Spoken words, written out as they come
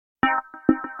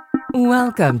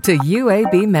Welcome to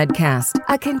UAB Medcast,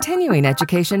 a continuing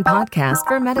education podcast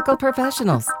for medical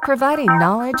professionals, providing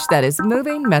knowledge that is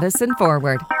moving medicine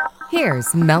forward.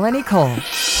 Here's Melanie Cole.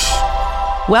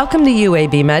 Welcome to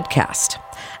UAB Medcast.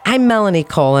 I'm Melanie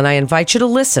Cole, and I invite you to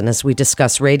listen as we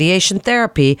discuss radiation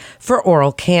therapy for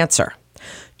oral cancer.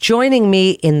 Joining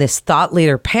me in this thought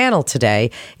leader panel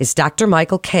today is Dr.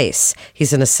 Michael Case.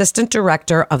 He's an assistant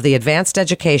director of the Advanced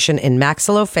Education in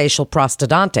Maxillofacial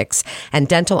Prosthodontics and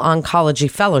Dental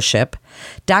Oncology Fellowship.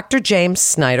 Dr. James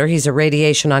Snyder, he's a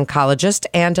radiation oncologist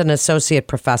and an associate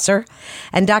professor.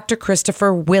 And Dr.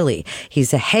 Christopher Willey,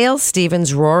 he's a Hale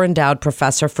Stevens Rohr Endowed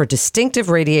Professor for Distinctive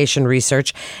Radiation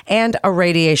Research and a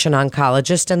radiation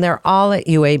oncologist, and they're all at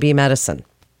UAB Medicine.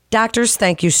 Doctors,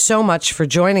 thank you so much for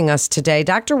joining us today.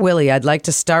 Dr. Willey, I'd like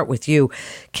to start with you.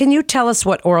 Can you tell us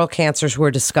what oral cancers we're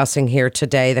discussing here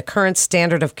today, the current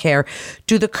standard of care?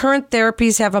 Do the current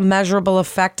therapies have a measurable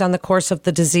effect on the course of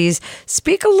the disease?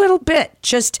 Speak a little bit.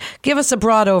 Just give us a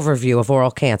broad overview of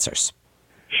oral cancers.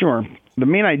 Sure. The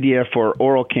main idea for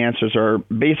oral cancers are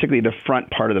basically the front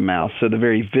part of the mouth, so the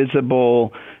very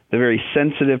visible, the very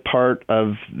sensitive part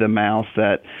of the mouth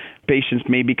that patients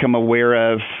may become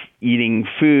aware of eating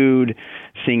food,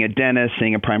 seeing a dentist,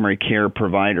 seeing a primary care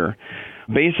provider.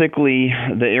 Basically,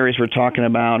 the areas we're talking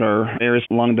about are areas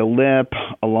along the lip,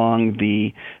 along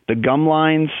the gum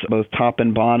lines, both top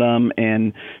and bottom,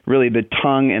 and really the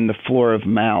tongue and the floor of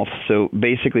mouth. So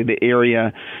basically the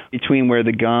area between where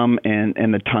the gum and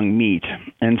the tongue meet.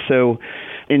 And so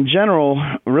in general,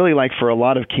 really like for a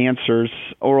lot of cancers,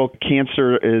 oral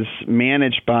cancer is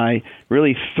managed by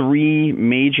really three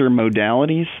major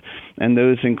modalities, and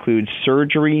those include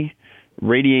surgery,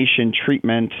 radiation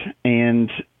treatment,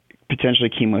 and potentially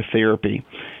chemotherapy.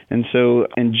 And so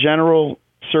in general,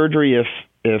 surgery,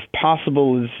 if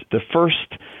possible, is the first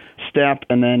step,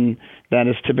 and then that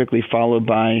is typically followed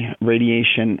by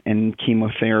radiation and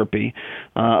chemotherapy.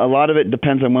 A lot of it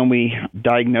depends on when we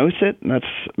diagnose it. That's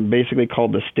basically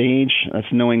called the stage. That's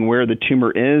knowing where the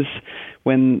tumor is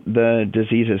when the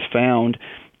disease is found.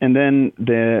 And then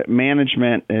the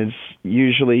management is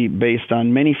usually based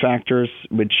on many factors,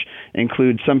 which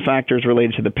include some factors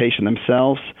related to the patient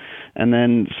themselves, and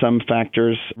then some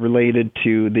factors related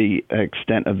to the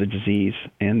extent of the disease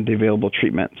and the available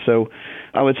treatment. So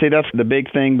I would say that's the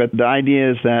big thing, but the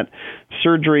idea is that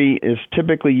surgery is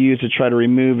typically used to try to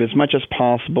remove as much as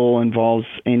possible, involves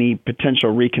any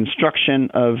potential reconstruction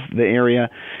of the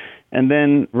area. And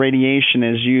then radiation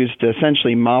is used to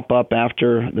essentially mop up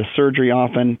after the surgery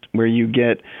often, where you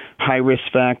get high-risk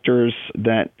factors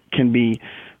that can be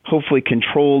hopefully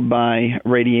controlled by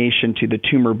radiation to the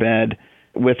tumor bed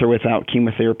with or without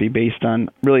chemotherapy based on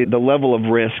really the level of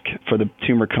risk for the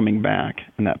tumor coming back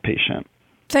in that patient.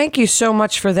 Thank you so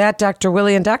much for that, Dr.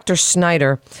 Willey. And Dr.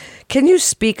 Snyder, can you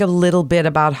speak a little bit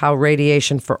about how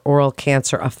radiation for oral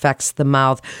cancer affects the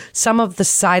mouth, some of the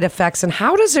side effects, and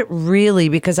how does it really,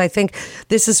 because I think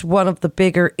this is one of the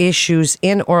bigger issues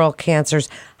in oral cancers,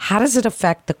 how does it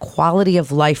affect the quality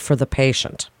of life for the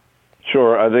patient?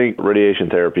 Sure. I think radiation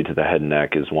therapy to the head and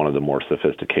neck is one of the more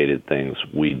sophisticated things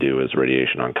we do as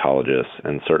radiation oncologists,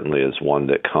 and certainly is one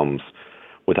that comes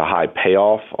with a high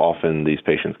payoff. Often these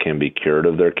patients can be cured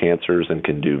of their cancers and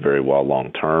can do very well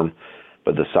long term,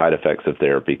 but the side effects of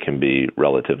therapy can be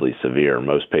relatively severe.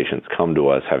 Most patients come to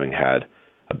us having had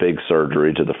a big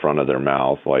surgery to the front of their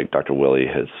mouth, like Dr. Willey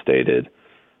has stated,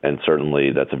 and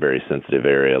certainly that's a very sensitive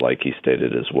area, like he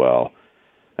stated as well.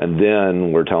 And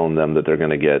then we're telling them that they're going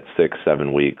to get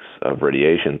 6-7 weeks of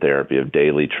radiation therapy, of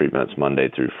daily treatments Monday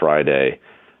through Friday,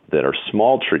 that are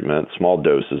small treatments, small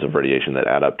doses of radiation that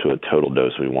add up to a total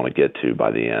dose we want to get to by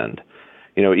the end.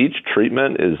 You know, each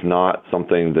treatment is not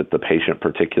something that the patient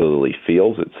particularly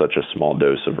feels. It's such a small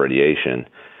dose of radiation.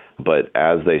 But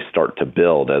as they start to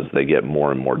build, as they get more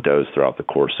and more dose throughout the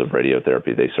course of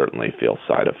radiotherapy, they certainly feel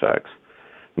side effects.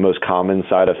 The most common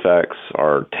side effects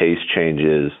are taste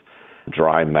changes,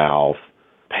 dry mouth,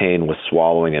 pain with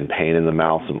swallowing and pain in the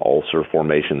mouth, some ulcer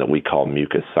formation that we call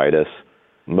mucositis.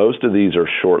 Most of these are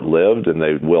short-lived, and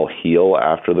they will heal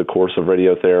after the course of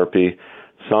radiotherapy.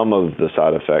 Some of the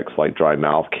side effects, like dry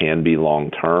mouth, can be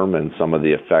long-term, and some of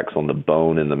the effects on the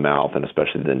bone in the mouth, and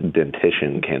especially the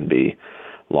dentition, can be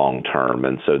long-term.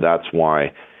 And so that's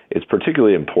why it's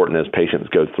particularly important as patients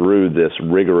go through this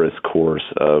rigorous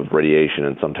course of radiation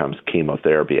and sometimes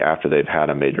chemotherapy after they've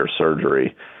had a major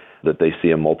surgery, that they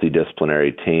see a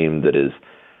multidisciplinary team that is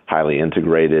highly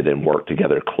integrated and work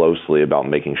together closely about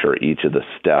making sure each of the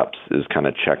steps is kind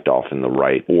of checked off in the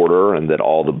right order and that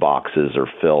all the boxes are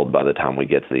filled by the time we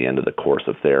get to the end of the course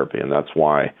of therapy. And that's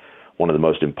why one of the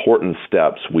most important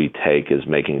steps we take is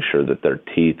making sure that their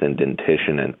teeth and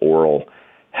dentition and oral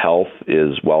health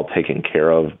is well taken care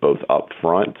of, both up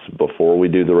front before we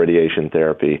do the radiation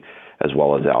therapy as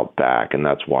well as out back. And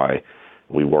that's why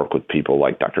we work with people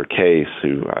like Dr. Case,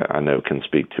 who I know can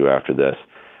speak to after this,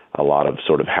 a lot of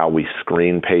sort of how we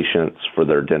screen patients for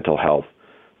their dental health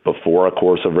before a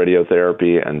course of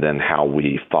radiotherapy, and then how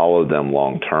we follow them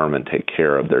long term and take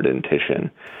care of their dentition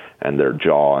and their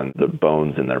jaw and the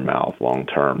bones in their mouth long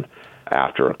term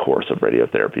after a course of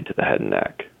radiotherapy to the head and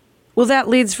neck. Well, that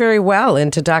leads very well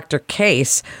into Dr.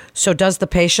 Case. So does the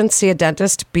patient see a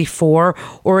dentist before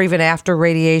or even after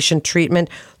radiation treatment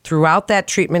throughout that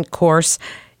treatment course?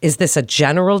 Is this a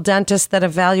general dentist that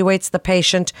evaluates the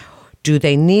patient? Do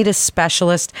they need a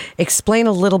specialist? Explain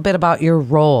a little bit about your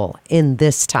role in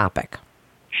this topic.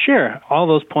 Sure. All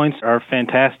those points are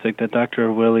fantastic that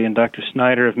Dr. Willey and Dr.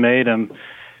 Snyder have made.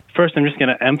 First, I'm just going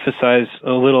to emphasize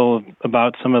a little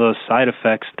about some of those side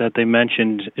effects that they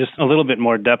mentioned, just a little bit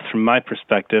more depth from my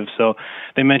perspective. So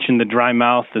they mentioned the dry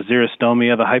mouth, the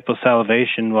xerostomia, the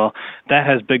hyposalivation. Well, that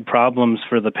has big problems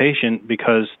for the patient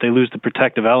because they lose the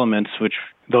protective elements, which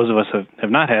those of us have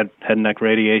not had head and neck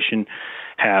radiation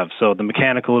have. So the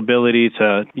mechanical ability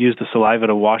to use the saliva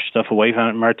to wash stuff away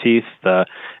from our teeth, the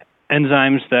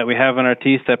enzymes that we have in our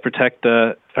teeth that protect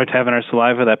or have in our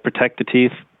saliva that protect the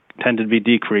teeth tend to be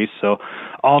decreased. So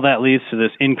all that leads to this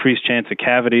increased chance of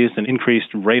cavities and increased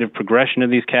rate of progression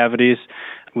of these cavities,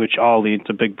 which all lead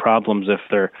to big problems if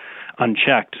they're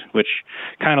unchecked, which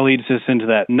kind of leads us into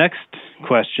that next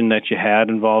question that you had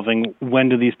involving when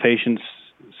do these patients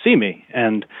see me?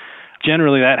 And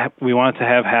generally that we want to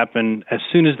have happen as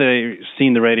soon as they've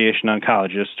seen the radiation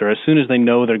oncologist or as soon as they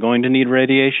know they're going to need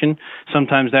radiation.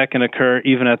 Sometimes that can occur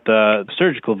even at the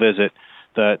surgical visit,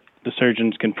 that the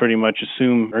surgeons can pretty much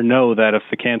assume or know that if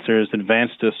the cancer is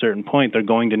advanced to a certain point, they're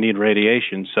going to need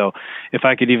radiation. So if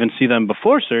I could even see them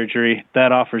before surgery,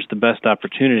 that offers the best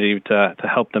opportunity to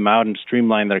help them out and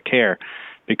streamline their care.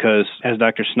 Because as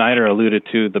Dr. Snyder alluded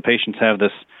to, the patients have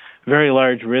this very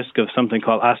large risk of something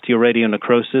called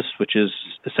osteoradionecrosis, which is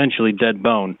essentially dead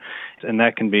bone. And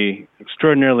that can be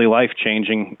extraordinarily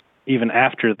life-changing even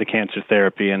after the cancer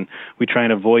therapy, and we try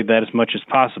and avoid that as much as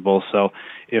possible. So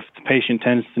if the patient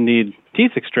tends to need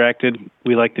teeth extracted,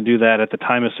 we like to do that at the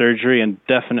time of surgery and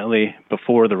definitely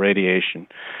before the radiation.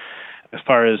 As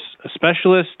far as a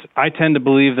specialist, I tend to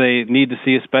believe they need to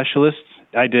see a specialist.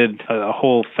 I did a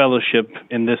whole fellowship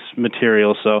in this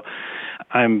material, so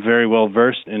I'm very well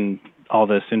versed in all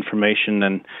this information,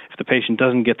 and if the patient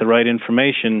doesn't get the right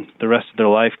information, the rest of their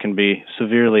life can be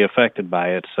severely affected by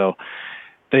it. So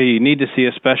they need to see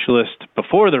a specialist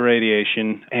before the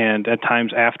radiation and at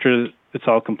times after it's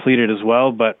all completed as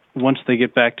well. But once they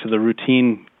get back to the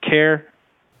routine care,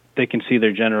 they can see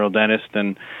their general dentist,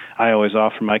 and I always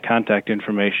offer my contact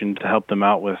information to help them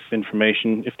out with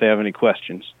information if they have any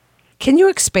questions. Can you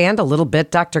expand a little bit,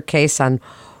 Dr. Case, on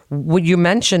what you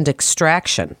mentioned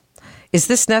extraction? Is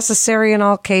this necessary in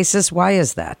all cases? Why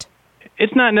is that?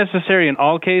 It's not necessary in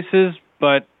all cases,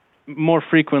 but more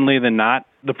frequently than not.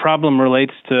 The problem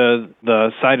relates to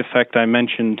the side effect I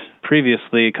mentioned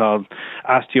previously called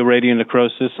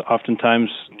osteoradionecrosis, oftentimes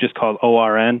just called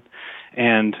ORN.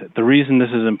 And the reason this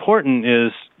is important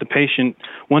is the patient,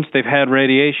 once they've had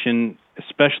radiation,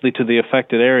 especially to the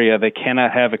affected area, they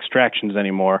cannot have extractions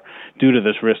anymore due to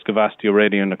this risk of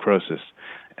osteoradionecrosis.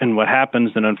 And what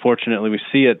happens, and unfortunately we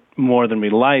see it more than we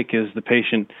like, is the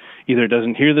patient either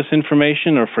doesn't hear this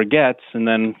information or forgets, and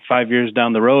then 5 years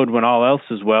down the road when all else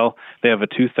is well, they have a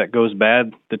tooth that goes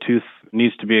bad, the tooth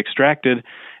needs to be extracted,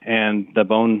 and the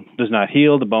bone does not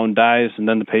heal, the bone dies, and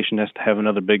then the patient has to have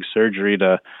another big surgery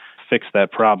to fix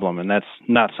that problem. And that's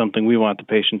not something we want the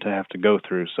patient to have to go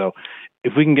through. So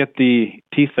if we can get the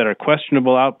teeth that are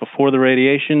questionable out before the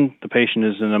radiation, the patient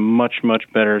is in a much, much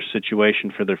better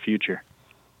situation for their future.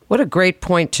 What a great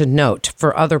point to note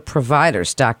for other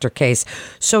providers, Dr. Case.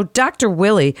 So, Dr.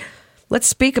 Willey, let's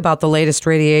speak about the latest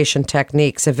radiation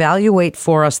techniques. Evaluate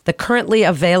for us the currently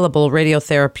available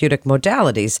radiotherapeutic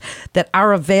modalities that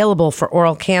are available for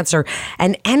oral cancer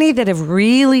and any that have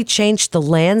really changed the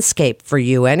landscape for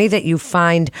you, any that you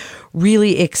find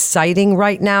really exciting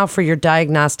right now for your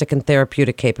diagnostic and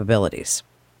therapeutic capabilities.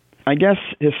 I guess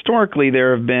historically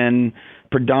there have been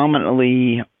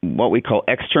predominantly what we call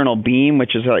external beam,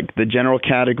 which is like the general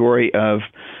category of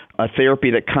a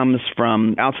therapy that comes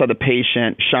from outside the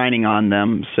patient shining on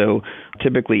them. So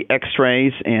typically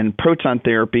X-rays and proton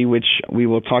therapy, which we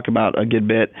will talk about a good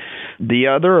bit. The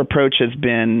other approach has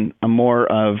been a more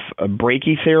of a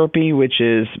brachytherapy, which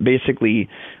is basically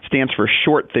stands for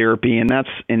short therapy, and that's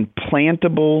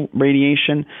implantable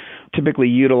radiation, typically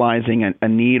utilizing a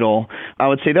needle. I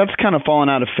would say that's kind of fallen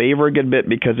out of favor a good bit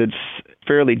because it's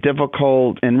fairly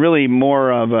difficult and really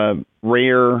more of a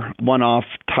rare one-off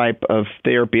type of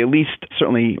therapy, at least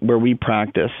certainly where we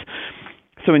practice.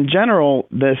 So in general,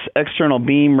 this external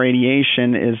beam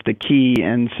radiation is the key.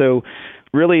 And so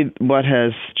really what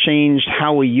has changed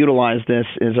how we utilize this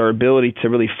is our ability to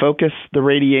really focus the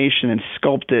radiation and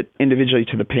sculpt it individually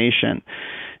to the patient.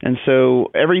 And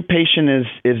so every patient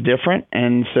is different,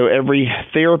 and so every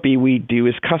therapy we do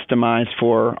is customized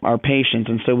for our patients.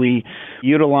 And so we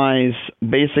utilize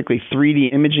basically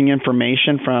 3D imaging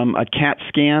information from a CAT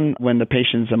scan when the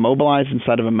patient is immobilized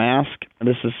inside of a mask.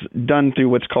 This is done through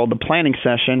what's called the planning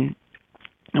session.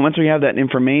 And once we have that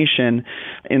information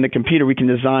in the computer, we can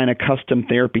design a custom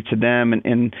therapy to them.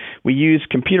 And we use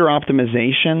computer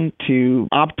optimization to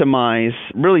optimize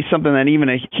really something that even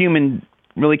a human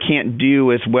really can't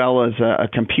do as well as a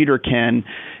computer can,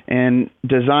 and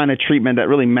design a treatment that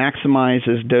really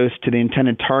maximizes dose to the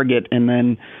intended target and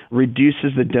then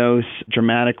reduces the dose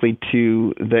dramatically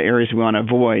to the areas we want to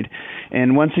avoid.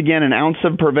 And once again, an ounce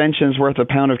of prevention is worth a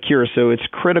pound of cure. So it's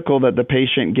critical that the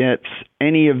patient gets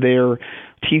any of their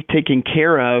teeth taken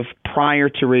care of prior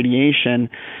to radiation.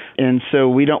 And so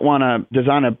we don't want to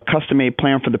design a custom-made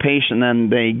plan for the patient, then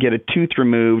they get a tooth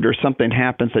removed or something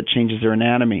happens that changes their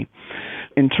anatomy.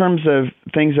 In terms of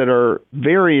things that are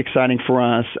very exciting for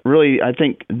us, really, I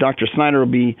think Dr. Snyder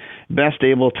will be best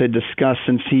able to discuss,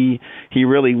 since he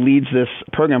really leads this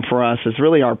program for us, is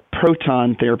really our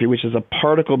proton therapy, which is a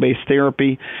particle-based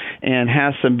therapy and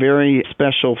has some very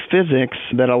special physics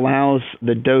that allows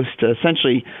the dose to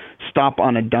essentially stop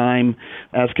on a dime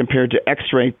as compared to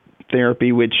X-ray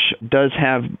therapy, which does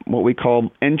have what we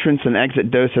call entrance and exit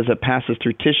dose as it passes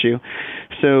through tissue.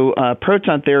 So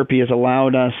proton therapy has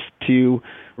allowed us to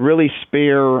really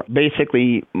spare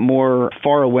basically more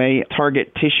far away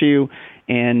target tissue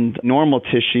and normal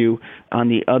tissue on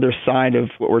the other side of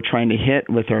what we're trying to hit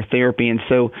with our therapy. And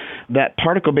so that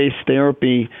particle-based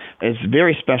therapy is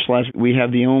very specialized. We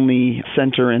have the only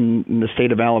center in the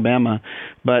state of Alabama,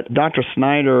 but Dr.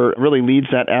 Snyder really leads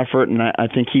that effort, and I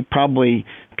think he probably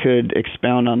could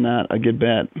expound on that a good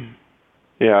bit.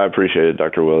 Yeah, I appreciate it,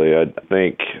 Dr. Willie. I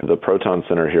think the Proton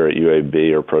Center here at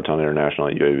UAB, or Proton International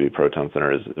at UAB Proton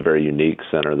Center, is a very unique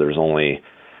center. There's only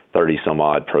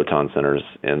 30-some-odd proton centers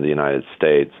in the United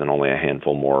States and only a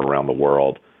handful more around the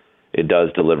world. It does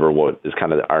deliver what is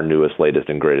kind of our newest, latest,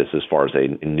 and greatest as far as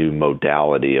a new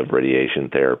modality of radiation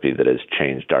therapy that has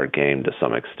changed our game to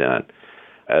some extent.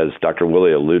 As Dr.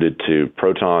 Willie alluded to,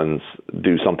 protons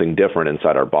do something different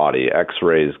inside our body.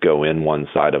 X-rays go in one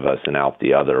side of us and out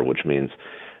the other, which means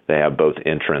they have both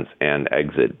entrance and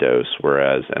exit dose,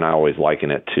 whereas, and I always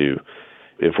liken it to,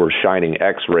 if we're shining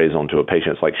X-rays onto a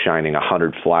patient, it's like shining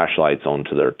 100 flashlights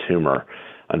onto their tumor.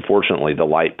 Unfortunately, the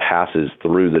light passes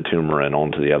through the tumor and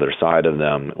onto the other side of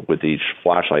them. With each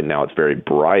flashlight now, it's very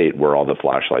bright where all the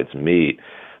flashlights meet,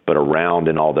 but around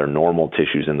in all their normal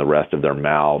tissues in the rest of their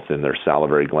mouth and their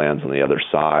salivary glands on the other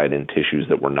side and tissues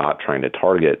that we're not trying to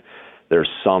target, there's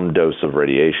some dose of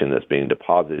radiation that's being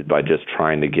deposited by just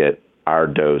trying to get our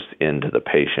dose into the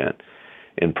patient.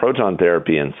 In proton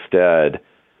therapy, instead,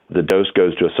 the dose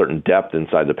goes to a certain depth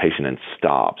inside the patient and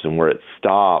stops. And where it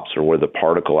stops, or where the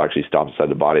particle actually stops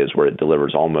inside the body, is where it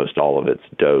delivers almost all of its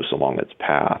dose along its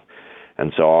path.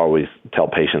 And so I always tell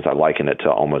patients, I liken it to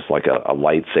almost like a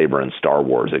lightsaber in Star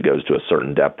Wars. It goes to a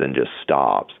certain depth and just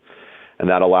stops. And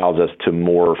that allows us to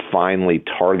more finely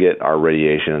target our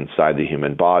radiation inside the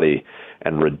human body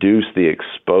and reduce the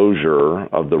exposure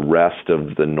of the rest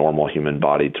of the normal human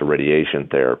body to radiation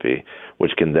therapy,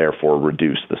 which can therefore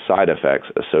reduce the side effects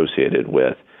associated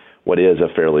with what is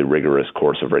a fairly rigorous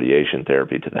course of radiation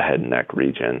therapy to the head and neck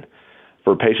region.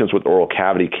 For patients with oral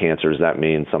cavity cancers, that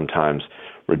means sometimes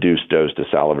reduced dose to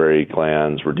salivary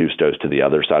glands, reduced dose to the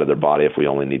other side of their body if we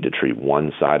only need to treat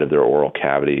one side of their oral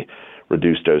cavity,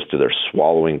 reduced dose to their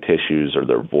swallowing tissues or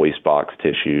their voice box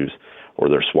tissues, or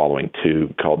their swallowing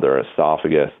tube called their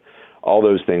esophagus. All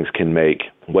those things can make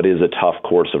what is a tough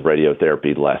course of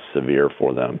radiotherapy less severe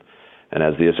for them. And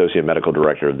as the Associate Medical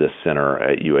Director of this center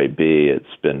at UAB,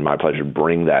 it's been my pleasure to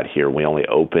bring that here. We only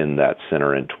opened that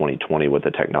center in 2020 with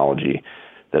a technology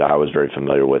that I was very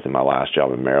familiar with in my last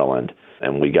job in Maryland.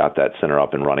 And we got that center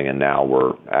up and running, and now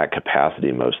we're at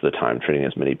capacity most of the time, treating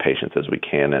as many patients as we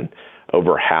can. And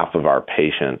over half of our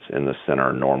patients in the center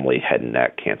are normally head and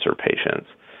neck cancer patients,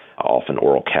 often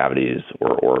oral cavities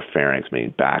or oropharynx,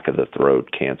 meaning back of the throat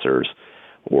cancers,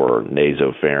 or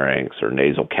nasopharynx or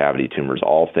nasal cavity tumors,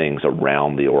 all things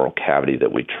around the oral cavity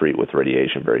that we treat with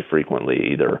radiation very frequently,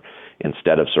 either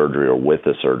instead of surgery or with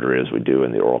the surgery as we do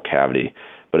in the oral cavity.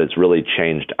 But it's really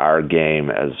changed our game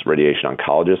as radiation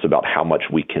oncologists about how much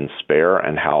we can spare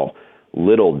and how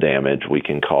little damage we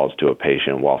can cause to a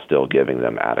patient while still giving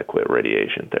them adequate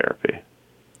radiation therapy.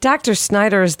 Dr.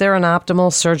 Snyder, is there an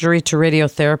optimal surgery to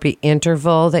radiotherapy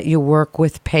interval that you work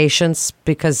with patients?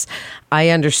 Because I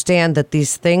understand that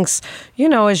these things,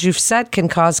 as you've said, can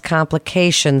cause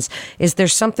complications. Is there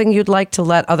something you'd like to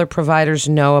let other providers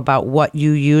know about what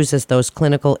you use as those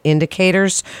clinical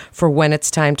indicators for when it's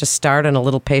time to start and a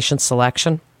little patient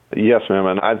selection? Yes, ma'am.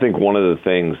 And I think one of the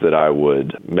things that I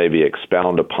would maybe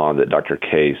expound upon that Dr.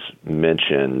 Case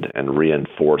mentioned and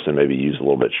reinforce and maybe use a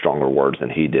little bit stronger words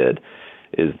than he did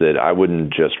is that I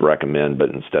wouldn't just recommend, but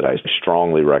instead I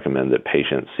strongly recommend that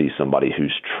patients see somebody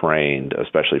who's trained,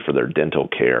 especially for their dental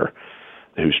care,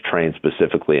 who's trained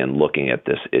specifically in looking at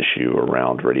this issue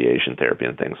around radiation therapy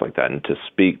and things like that. And to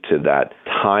speak to that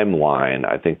timeline,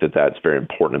 I think that that's very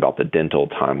important about the dental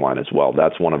timeline as well.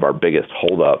 That's one of our biggest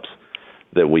holdups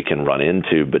that we can run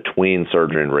into between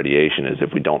surgery and radiation is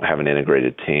if we don't have an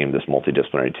integrated team, this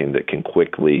multidisciplinary team that can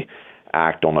quickly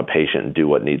act on a patient and do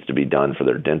what needs to be done for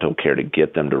their dental care to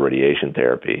get them to radiation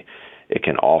therapy, it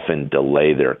can often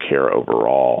delay their care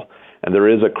overall. And there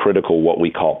is a critical what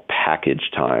we call package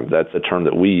time. That's a term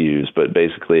that we use, but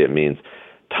basically it means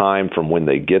time from when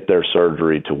they get their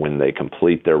surgery to when they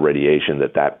complete their radiation,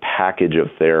 that package of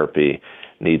therapy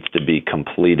needs to be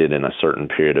completed in a certain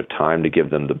period of time to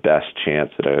give them the best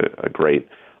chance at a great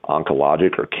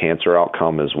oncologic or cancer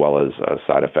outcome as well as a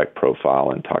side effect profile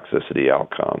and toxicity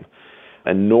outcome.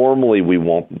 And normally we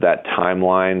want that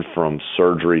timeline from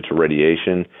surgery to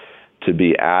radiation to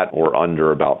be at or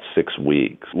under about 6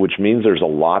 weeks, which means there's a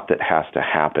lot that has to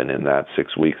happen in that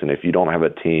 6 weeks. And if you don't have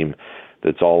a team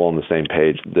that's all on the same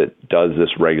page that does this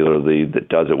regularly, that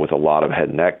does it with a lot of head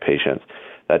and neck patients,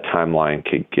 that timeline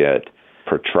could get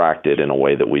protracted in a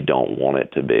way that we don't want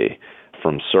it to be.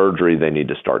 From surgery, they need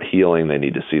to start healing. They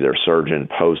need to see their surgeon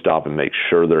post-op and make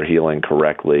sure they're healing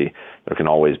correctly. There can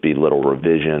always be little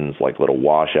revisions, like little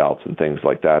washouts and things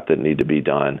like that need to be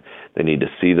done. They need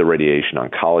to see the radiation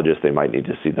oncologist. They might need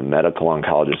to see the medical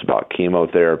oncologist about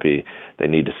chemotherapy. They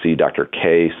need to see Dr.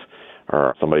 Case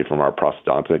or somebody from our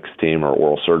prosthodontics team or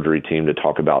oral surgery team to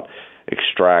talk about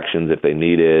extractions if they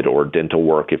need it, or dental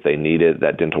work if they need it.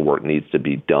 That dental work needs to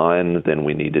be done. Then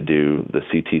we need to do the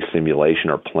CT simulation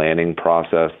or planning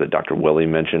process that Dr. Willie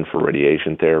mentioned for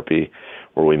radiation therapy,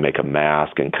 where we make a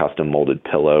mask and custom molded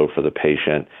pillow for the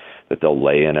patient that they'll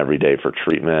lay in every day for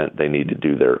treatment. They need to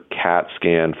do their CAT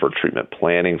scan for treatment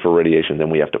planning for radiation.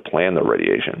 Then we have to plan the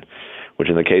radiation, which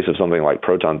in the case of something like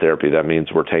proton therapy, that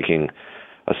means we're taking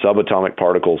a subatomic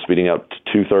particle, speeding up to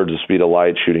 2/3 the speed of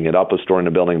light, shooting it up a story in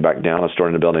the building, back down a story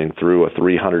in the building through a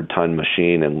 300-ton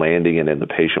machine and landing it in the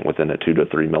patient within a 2 to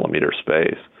 3 millimeter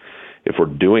space. If we're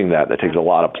doing that, that takes a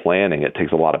lot of planning, it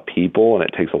takes a lot of people, and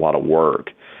it takes a lot of work.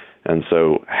 And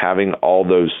so having all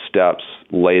those steps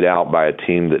laid out by a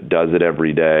team that does it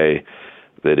every day,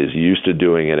 that is used to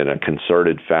doing it in a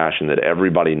concerted fashion, that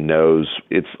everybody knows,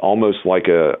 it's almost like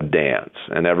a dance,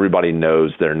 and everybody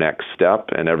knows their next step,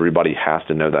 and everybody has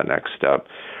to know that next step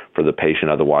for the patient,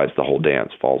 otherwise the whole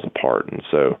dance falls apart. And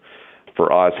so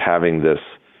for us, having this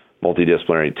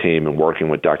multidisciplinary team and working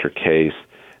with Dr. Case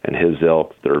and his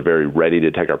ilk, they're very ready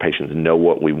to take our patients, know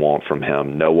what we want from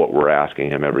him, know what we're asking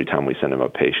him every time we send him a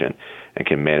patient, and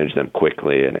can manage them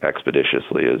quickly and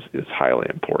expeditiously is highly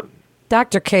important.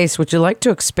 Dr. Case, would you like to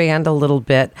expand a little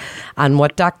bit on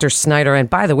what Dr. Snyder, and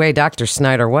by the way, Dr.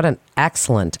 Snyder, what an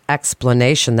excellent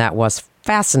explanation that was.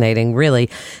 Fascinating, really.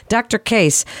 Dr.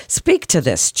 Case, speak to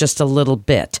this just a little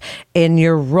bit in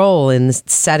your role in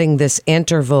setting this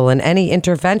interval and any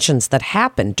interventions that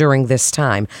happen during this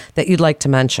time that you'd like to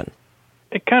mention.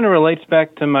 It kind of relates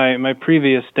back to my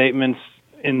previous statements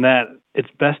in that it's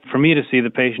best for me to see the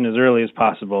patient as early as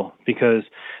possible, because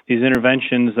these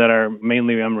interventions that are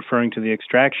mainly, I'm referring to the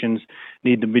extractions,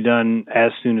 need to be done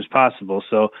as soon as possible.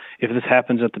 So if this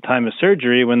happens at the time of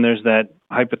surgery, when there's that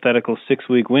hypothetical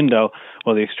 6-week window,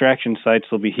 well, the extraction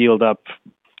sites will be healed up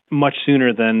much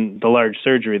sooner than the large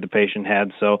surgery the patient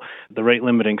had. So the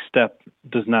rate-limiting step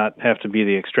does not have to be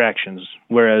the extractions.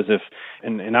 Whereas if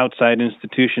an outside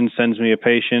institution sends me a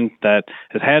patient that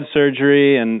has had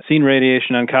surgery and seen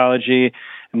radiation oncology,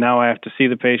 Now I have to see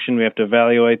the patient. We have to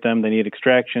evaluate them. They need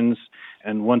extractions.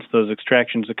 And once those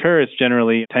extractions occur, it's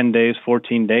generally 10 days,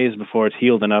 14 days before it's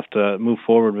healed enough to move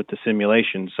forward with the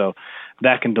simulation. So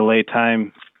that can delay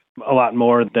time a lot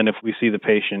more than if we see the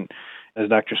patient, as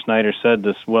Dr. Snyder said,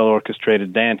 this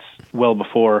well-orchestrated dance well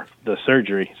before the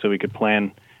surgery, so we could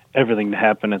plan everything to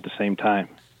happen at the same time.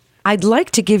 I'd like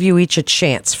to give you each a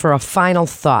chance for a final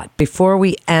thought before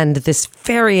we end this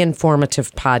very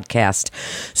informative podcast.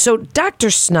 So,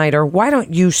 Dr. Snyder, why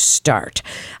don't you start?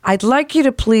 I'd like you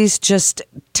to please just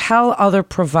tell other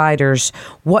providers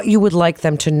what you would like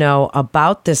them to know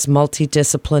about this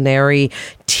multidisciplinary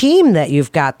team that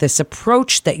you've got, this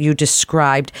approach that you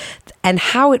described, and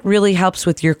how it really helps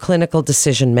with your clinical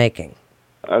decision making.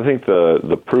 I think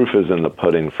the proof is in the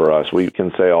pudding for us. We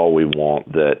can say all we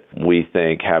want that we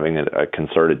think having a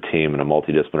concerted team and a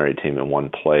multidisciplinary team in one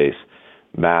place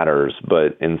matters.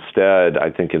 But instead, I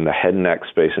think in the head and neck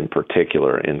space in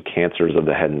particular, in cancers of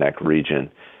the head and neck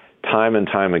region, time and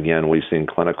time again, we've seen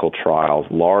clinical trials,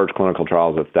 large clinical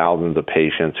trials of thousands of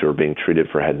patients who are being treated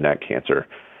for head and neck cancer.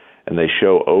 And they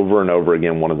show over and over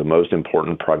again one of the most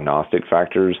important prognostic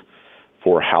factors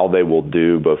for how they will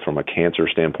do, both from a cancer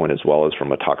standpoint as well as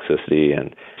from a toxicity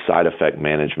and side effect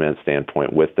management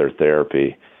standpoint with their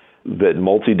therapy, that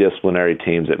multidisciplinary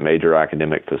teams at major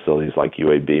academic facilities like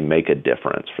UAB make a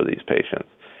difference for these patients.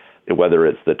 Whether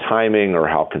it's the timing or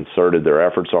how concerted their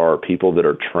efforts are, people that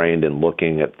are trained in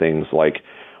looking at things like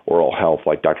oral health,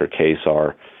 like Dr. Case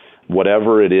are,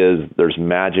 whatever it is, there's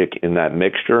magic in that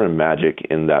mixture and magic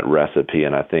in that recipe.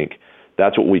 And I think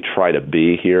that's what we try to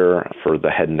be here for the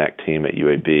head and neck team at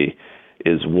UAB,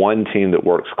 is one team that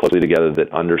works closely together,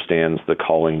 that understands the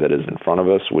calling that is in front of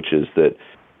us, which is that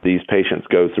these patients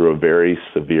go through a very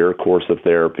severe course of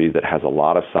therapy that has a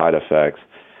lot of side effects,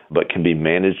 but can be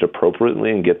managed appropriately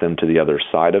and get them to the other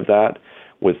side of that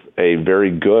with a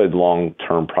very good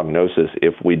long-term prognosis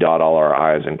if we dot all our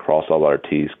I's and cross all our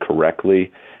T's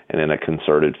correctly and in a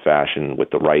concerted fashion with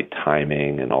the right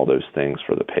timing and all those things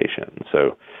for the patient.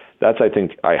 So that's,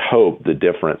 I hope, the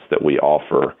difference that we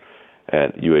offer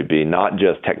at UAB, not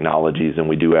just technologies, and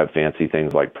we do have fancy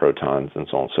things like protons and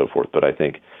so on and so forth, but I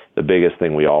think the biggest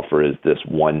thing we offer is this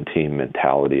one-team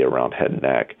mentality around head and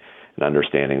neck and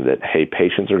understanding that, hey,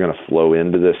 patients are going to flow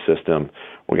into this system.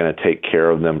 We're going to take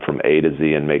care of them from A to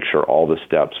Z and make sure all the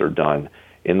steps are done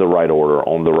in the right order,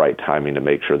 on the right timing, to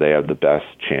make sure they have the best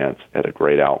chance at a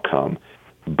great outcome,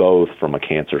 both from a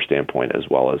cancer standpoint as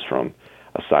well as from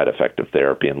a side effect of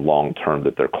therapy, and long-term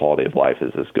that their quality of life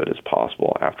is as good as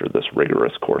possible after this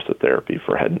rigorous course of therapy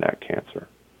for head and neck cancer.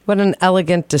 What an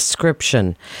elegant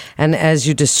description. And as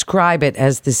you describe it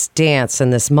as this dance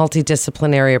and this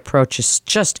multidisciplinary approach is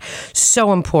just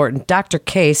so important. Dr.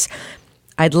 Case,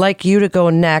 I'd like you to go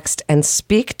next and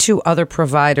speak to other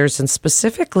providers, and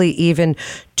specifically even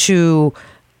to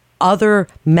other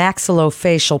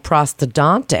maxillofacial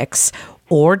prosthodontics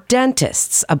or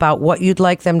dentists, about what you'd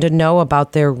like them to know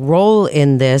about their role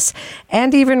in this,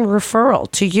 and even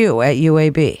referral to you at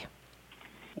UAB.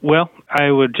 Well, I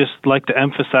would just like to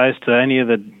emphasize to any of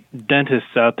the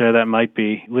dentists out there that might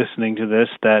be listening to this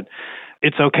that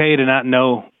it's okay to not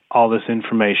know all this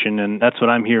information, and that's what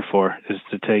I'm here for, is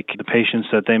to take the patients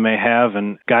that they may have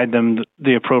and guide them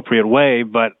the appropriate way,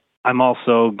 but I'm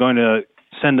also going to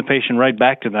send the patient right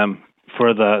back to them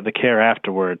for the care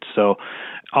afterwards. So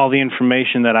all the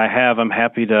information that I have, I'm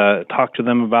happy to talk to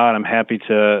them about. I'm happy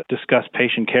to discuss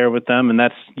patient care with them, and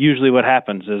that's usually what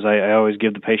happens. Is I always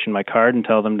give the patient my card and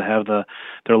tell them to have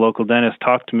their local dentist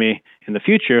talk to me in the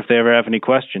future if they ever have any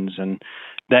questions, and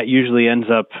that usually ends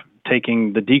up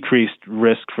taking the decreased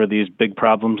risk for these big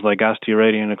problems like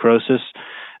osteoarthritis and necrosis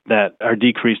that are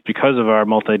decreased because of our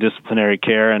multidisciplinary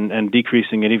care, and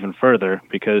decreasing it even further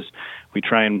because we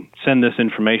try and send this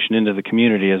information into the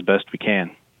community as best we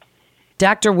can.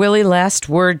 Dr. Willie, last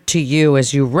word to you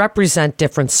as you represent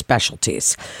different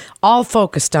specialties, all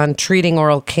focused on treating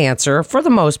oral cancer, for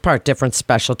the most part, different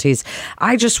specialties.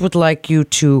 I just would like you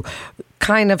to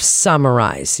kind of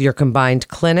summarize your combined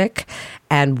clinic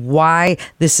and why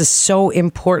this is so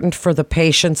important for the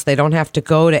patients. They don't have to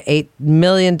go to 8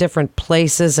 million different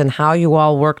places, and how you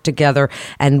all work together,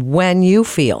 and when you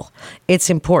feel it's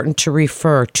important to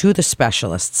refer to the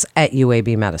specialists at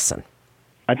UAB Medicine.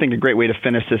 I think a great way to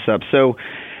finish this up. So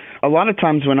a lot of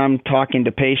times when I'm talking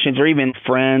to patients or even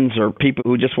friends or people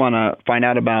who just want to find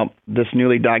out about this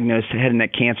newly diagnosed head and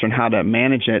neck cancer and how to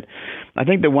manage it, I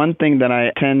think the one thing that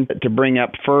I tend to bring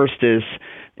up first is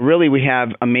really we have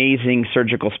amazing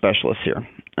surgical specialists here.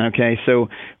 Okay, so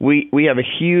we have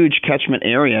a huge catchment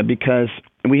area because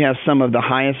we have some of the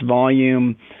highest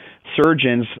volume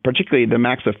surgeons, particularly the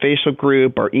maxillofacial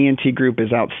group, our ENT group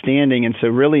is outstanding. And so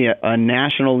really a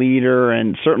national leader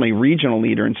and certainly regional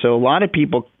leader. And so a lot of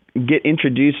people get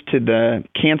introduced to the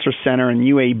Cancer Center and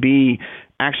UAB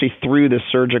actually through the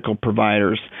surgical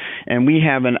providers. And we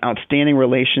have an outstanding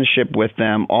relationship with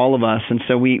them, all of us. And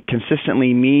so we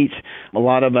consistently meet. A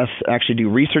lot of us actually do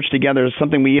research together.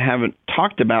 Something we haven't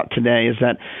talked about today is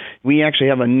that we actually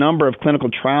have a number of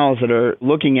clinical trials that are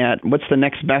looking at what's the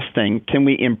next best thing. Can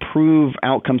we improve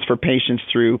outcomes for patients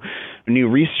through new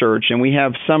research? And we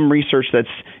have some research that's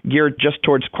geared just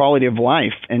towards quality of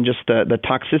life and just the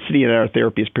toxicity that our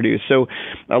therapies produce. So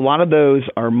a lot of those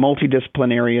are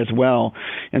multidisciplinary as well.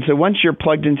 And so once you're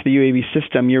plugged into the UAB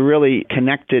system, you're really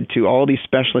connected to all these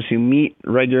specialists who meet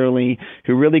regularly,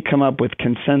 who really come up with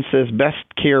consensus best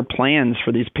care plans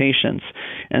for these patients.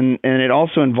 And it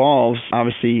also involves,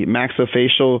 obviously,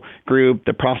 maxillofacial group,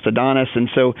 the prosthodontist. And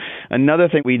so another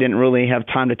thing we didn't really have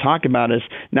time to talk about is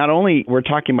not only we're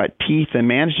talking about teeth and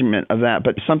management of that,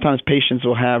 but sometimes patients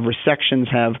will have resections,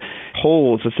 have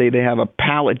holes. Let's say they have a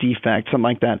palate defect, something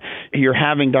like that. You're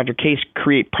having Dr. Case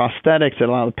create prosthetics that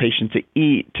allow the patient to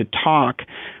eat, to talk,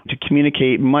 to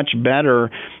communicate much better.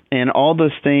 And all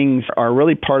those things are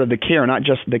really part of the care, not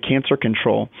just the cancer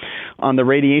control. On the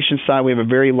radiation side, we have a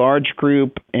very large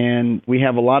group, and we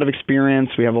have a lot of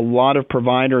experience. We have a lot of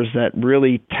providers that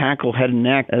really tackle head and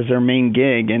neck as their main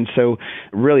gig. And so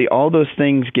really all those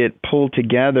things get pulled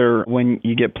together when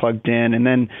you get plugged in. And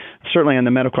then certainly on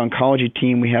the medical oncology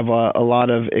team, we have a lot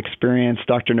of experience.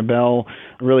 Dr. Nabel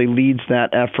really leads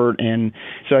that effort. And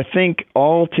so I think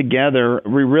all together,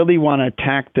 we really want to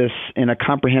attack this in a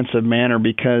comprehensive manner,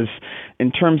 because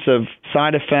in terms of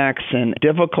side effects and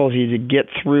difficulty to get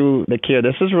through the care,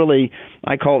 this is really,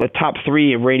 I call it the top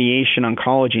 3 of radiation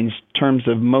oncology in terms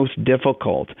of most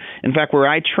difficult. In fact, where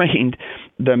I trained,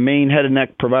 the main head and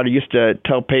neck provider used to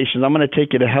tell patients, I'm going to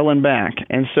take you to hell and back.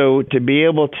 And so to be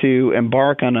able to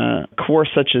embark on a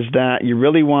course such as that, you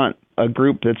really want a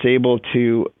group that's able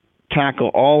to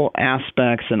tackle all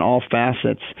aspects and all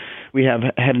facets. We have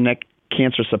head and neck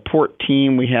cancer support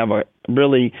team. We have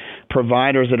really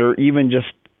providers that are even just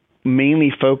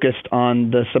mainly focused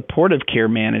on the supportive care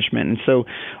management. And so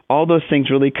all those things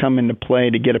really come into play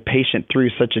to get a patient through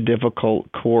such a difficult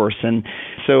course. And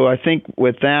so I think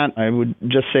with that, I would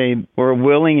just say we're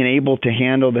willing and able to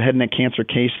handle the head and neck cancer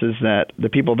cases that the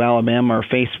people of Alabama are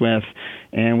faced with.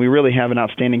 And we really have an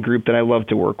outstanding group that I love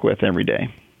to work with every day.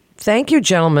 Thank you,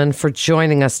 gentlemen, for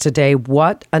joining us today.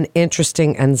 What an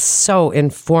interesting and so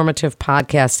informative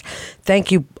podcast.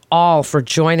 Thank you all for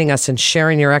joining us and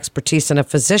sharing your expertise. And a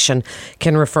physician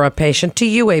can refer a patient to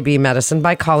UAB Medicine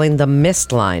by calling the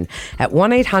MIST line at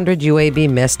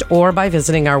 1-800-UAB-MIST or by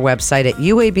visiting our website at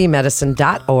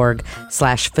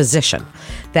uabmedicine.org/physician.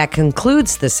 That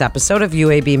concludes this episode of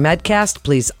UAB Medcast.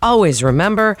 Please always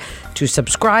remember to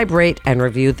subscribe, rate, and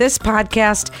review this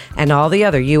podcast and all the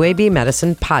other UAB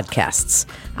Medicine podcasts.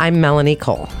 I'm Melanie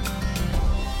Cole.